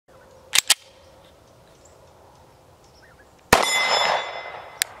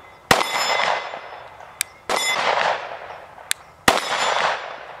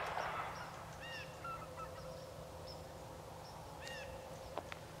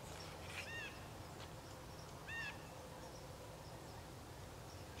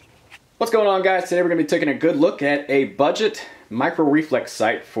What's going on, guys? Today we're going to be taking a good look at a budget micro reflex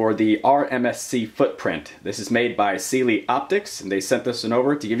sight for the RMSC footprint. This is made by Cyelee Optics, and they sent this one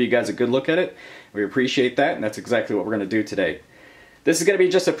over to give you guys a good look at it. We appreciate that, and that's exactly what we're going to do today. This is going to be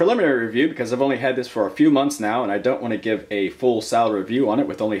just a preliminary review because I've only had this for a few months now, and I don't want to give a full solid review on it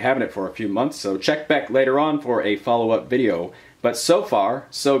with only having it for a few months, so check back later on for a follow-up video. But so far,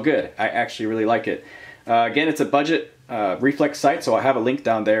 so good. I actually really like it. Again, it's a budget reflex sight, so I'll have a link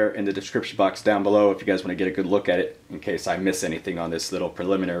down there in the description box down below if you guys want to get a good look at it in case I miss anything on this little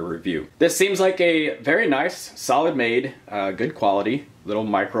preliminary review. This seems like a very nice, solid made, good quality little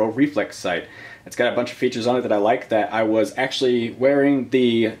micro reflex sight. It's got a bunch of features on it that I like. That I was actually wearing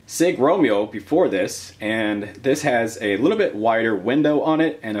the Sig Romeo before this, and this has a little bit wider window on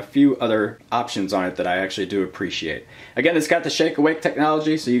it and a few other options on it that I actually do appreciate. Again, it's got the shake awake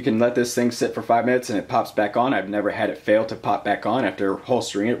technology, so you can let this thing sit for 5 minutes and it pops back on. I've never had it fail to pop back on after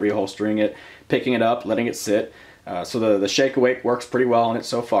holstering it, reholstering it, picking it up, letting it sit. So the shake awake works pretty well on it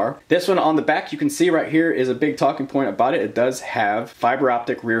so far. This one on the back, you can see right here, is a big talking point about it. It does have fiber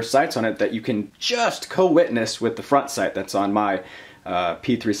optic rear sights on it that you can just co-witness with the front sight that's on my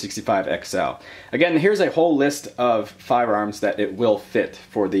P365 XL. Again, here's a whole list of firearms that it will fit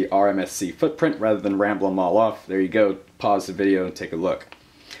for the RMSC footprint. Rather than ramble them all off, there you go. Pause the video and take a look.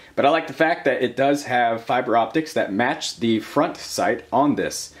 But I like the fact that it does have fiber optics that match the front sight on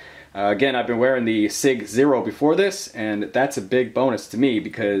this. Again, I've been wearing the Sig Zero before this, and that's a big bonus to me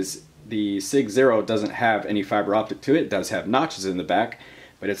because the Sig Zero doesn't have any fiber optic to it. It does have notches in the back,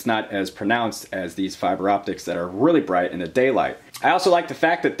 but it's not as pronounced as these fiber optics that are really bright in the daylight. I also like the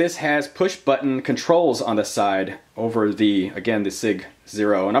fact that this has push button controls on the side over the, again, the Sig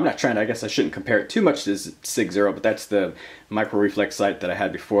Zero. And I'm not trying to, I guess I shouldn't compare it too much to Sig Zero, but that's the micro reflex sight that I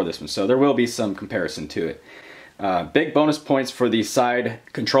had before this one. So there will be some comparison to it. Big bonus points for the side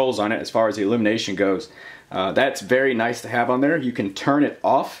controls on it as far as the illumination goes. That's very nice to have on there. You can turn it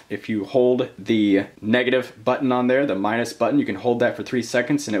off if you hold the negative button on there, the minus button. You can hold that for 3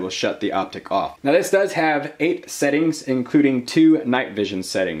 seconds and it will shut the optic off. Now this does have 8 settings, including 2 night vision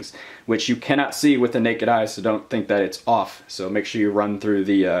settings, which you cannot see with the naked eye, so don't think that it's off. So make sure you run through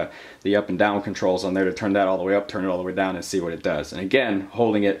the up and down controls on there to turn that all the way up, turn it all the way down, and see what it does. And again,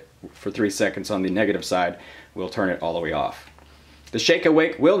 holding it for 3 seconds on the negative side will turn it all the way off. The shake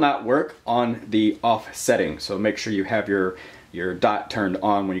awake will not work on the off setting, so make sure you have your dot turned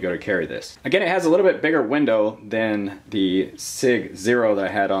on when you go to carry this. Again, it has a little bit bigger window than the Sig Zero that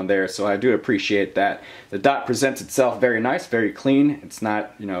I had on there, so I do appreciate that. The dot presents itself very nice, very clean. It's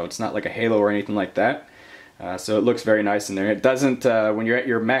not, you know, it's not like a halo or anything like that. So it looks very nice in there. It doesn't, when you're at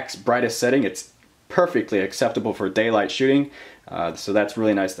your max brightest setting, it's perfectly acceptable for daylight shooting. So that's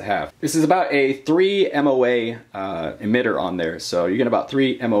really nice to have. This is about a 3 MOA emitter on there, so you get about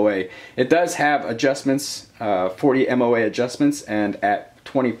 3 MOA. It does have adjustments, 40 MOA adjustments, and at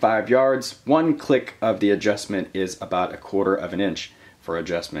 25 yards, 1 click of the adjustment is about 1/4 of an inch for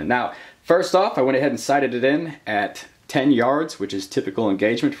adjustment. Now, first off, I went ahead and sighted it in at 10 yards, which is typical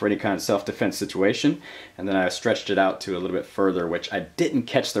engagement for any kind of self-defense situation, and then I stretched it out to a little bit further, which I didn't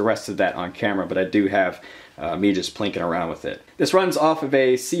catch the rest of that on camera, but I do have me just plinking around with it. This runs off of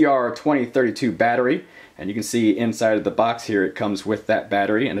a CR2032 battery, and you can see inside of the box here it comes with that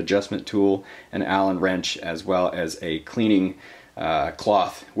battery, an adjustment tool, an Allen wrench, as well as a cleaning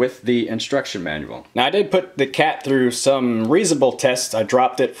cloth with the instruction manual. Now I did put the cat through some reasonable tests. I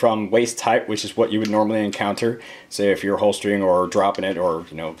dropped it from waist height, which is what you would normally encounter, say if you're holstering or dropping it, or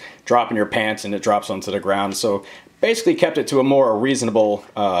dropping your pants and it drops onto the ground. So basically kept it to a more reasonable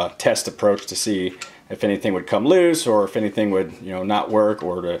test approach to see if anything would come loose or if anything would not work,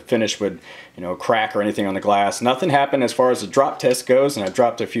 or the finish would crack or anything on the glass. Nothing happened as far as the drop test goes, and I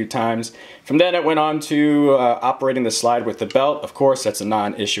dropped a few times. From then it went on to operating the slide with the belt. Of course, that's a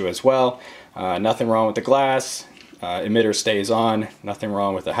non-issue as well. Nothing wrong with the glass. Emitter stays on. Nothing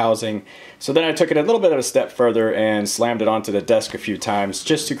wrong with the housing. So then I took it a little bit of a step further and slammed it onto the desk a few times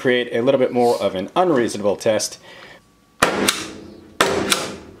just to create a little bit more of an unreasonable test.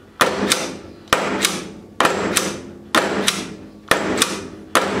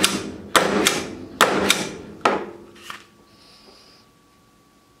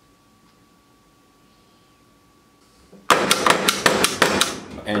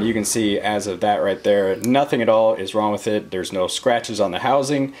 And you can see as of that right there, nothing at all is wrong with it. There's no scratches on the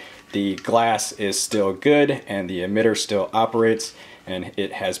housing. The glass is still good and the emitter still operates, and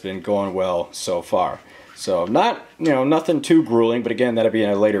it has been going well so far. So not, nothing too grueling, but again, that'll be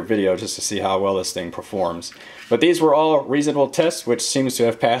in a later video just to see how well this thing performs. But these were all reasonable tests, which seems to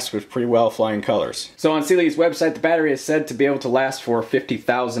have passed with pretty well flying colors. So on Cyelee's website, the battery is said to be able to last for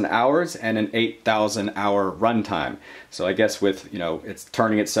 50,000 hours and an 8,000 hour runtime. So I guess with, it's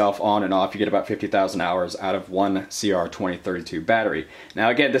turning itself on and off, you get about 50,000 hours out of one CR2032 battery. Now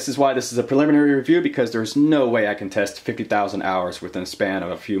again, this is why this is a preliminary review, because there's no way I can test 50,000 hours within a span of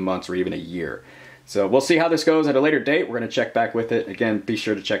a few months or even a year. So we'll see how this goes at a later date. We're going to check back with it. Again, be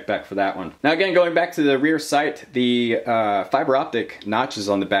sure to check back for that one. Now again, going back to the rear sight, the fiber optic notches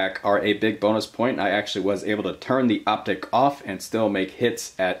on the back are a big bonus point. I actually was able to turn the optic off and still make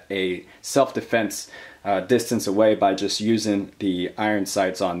hits at a self-defense distance away by just using the iron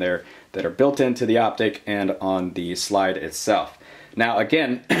sights on there that are built into the optic and on the slide itself. Now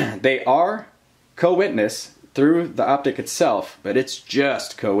again, they are co-witness through the optic itself, but it's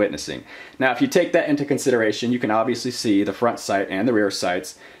just co-witnessing. Now if you take that into consideration, you can obviously see the front sight and the rear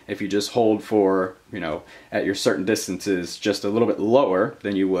sights if you just hold for, at your certain distances just a little bit lower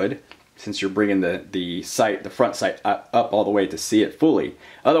than you would, since you're bringing the front sight up all the way to see it fully.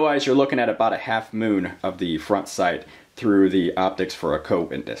 Otherwise you're looking at about a half moon of the front sight through the optics for a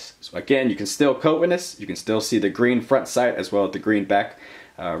co-witness. So again, you can still co-witness, you can still see the green front sight as well as the green back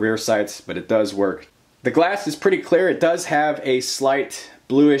rear sights, but it does work. The glass is pretty clear. It does have a slight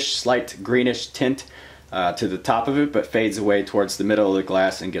bluish, slight greenish tint to the top of it, but fades away towards the middle of the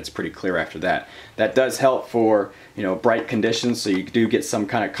glass and gets pretty clear after that. That does help for bright conditions, so you do get some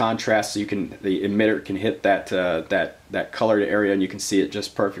kind of contrast, so the emitter can hit that colored area and you can see it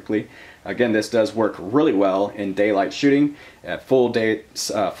just perfectly. Again, this does work really well in daylight shooting. At full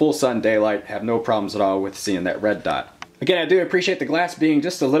sun daylight, have no problems at all with seeing that red dot. Again, I do appreciate the glass being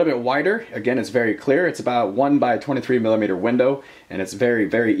just a little bit wider. Again, it's very clear. It's about 1 by 23 millimeter window, and it's very,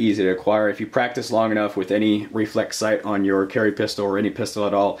 very easy to acquire. If you practice long enough with any reflex sight on your carry pistol or any pistol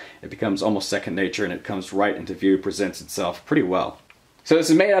at all, it becomes almost second nature and it comes right into view, presents itself pretty well. So this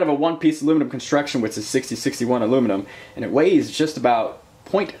is made out of a one-piece aluminum construction, which is 6061 aluminum, and it weighs just about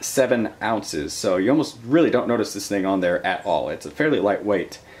 0.7 ounces. So you almost really don't notice this thing on there at all. It's a fairly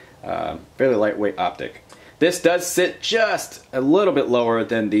lightweight optic. This does sit just a little bit lower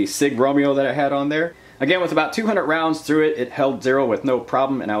than the Sig Romeo that I had on there. Again, with about 200 rounds through it, it held zero with no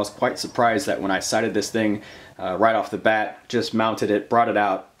problem, and I was quite surprised that when I sighted this thing right off the bat, just mounted it, brought it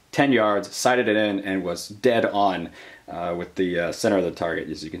out 10 yards, sighted it in, and was dead on with the center of the target,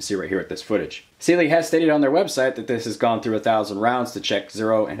 as you can see right here at this footage. Cyelee has stated on their website that this has gone through 1,000 rounds to check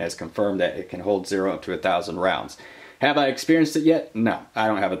zero and has confirmed that it can hold zero up to 1,000 rounds. Have I experienced it yet? No, I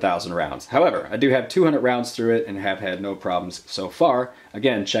don't have 1,000 rounds. However, I do have 200 rounds through it and have had no problems so far.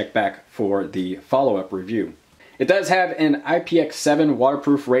 Again, check back for the follow-up review. It does have an IPX7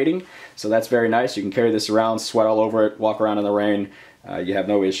 waterproof rating, so that's very nice. You can carry this around, sweat all over it, walk around in the rain. You have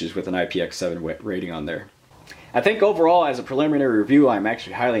no issues with an IPX7 rating on there. I think overall, as a preliminary review, I'm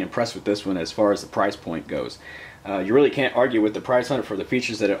actually highly impressed with this one as far as the price point goes. You really can't argue with the price on it for the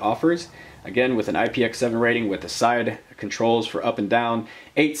features that it offers. Again, with an IPX7 rating, with the side controls for up and down,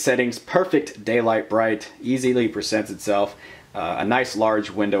 8 settings, perfect daylight bright, easily presents itself, a nice large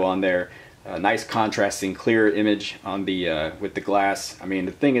window on there, a nice contrasting clear image on the with the glass. I mean,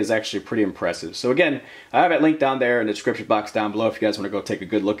 the thing is actually pretty impressive. So again, I have it linked down there in the description box down below if you guys want to go take a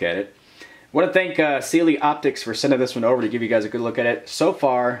good look at it. I want to thank Cyelee Optics for sending this one over to give you guys a good look at it. So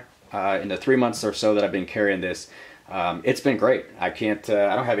far, in the 3 months or so that I've been carrying this, it's been great. I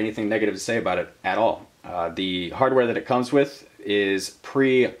don't have anything negative to say about it at all. The hardware that it comes with is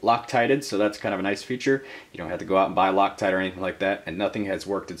pre-Loctited, so that's kind of a nice feature. You don't have to go out and buy Loctite or anything like that, and nothing has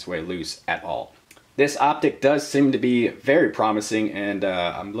worked its way loose at all. This optic does seem to be very promising, and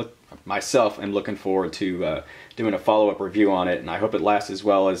I'm looking forward to doing a follow-up review on it, and I hope it lasts as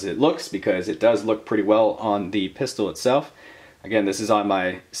well as it looks, because it does look pretty well on the pistol itself. Again, this is on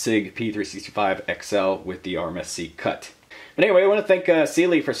my SIG P365 XL with the RMSC cut. But anyway, I want to thank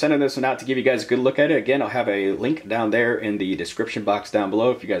Cyelee for sending this one out to give you guys a good look at it. Again, I'll have a link down there in the description box down below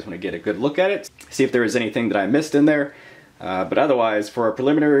if you guys want to get a good look at it. See if there is anything that I missed in there. But otherwise, for a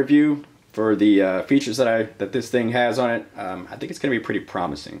preliminary review, for the features that this thing has on it, I think it's going to be pretty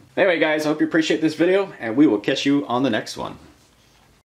promising. Anyway guys, I hope you appreciate this video, and we will catch you on the next one.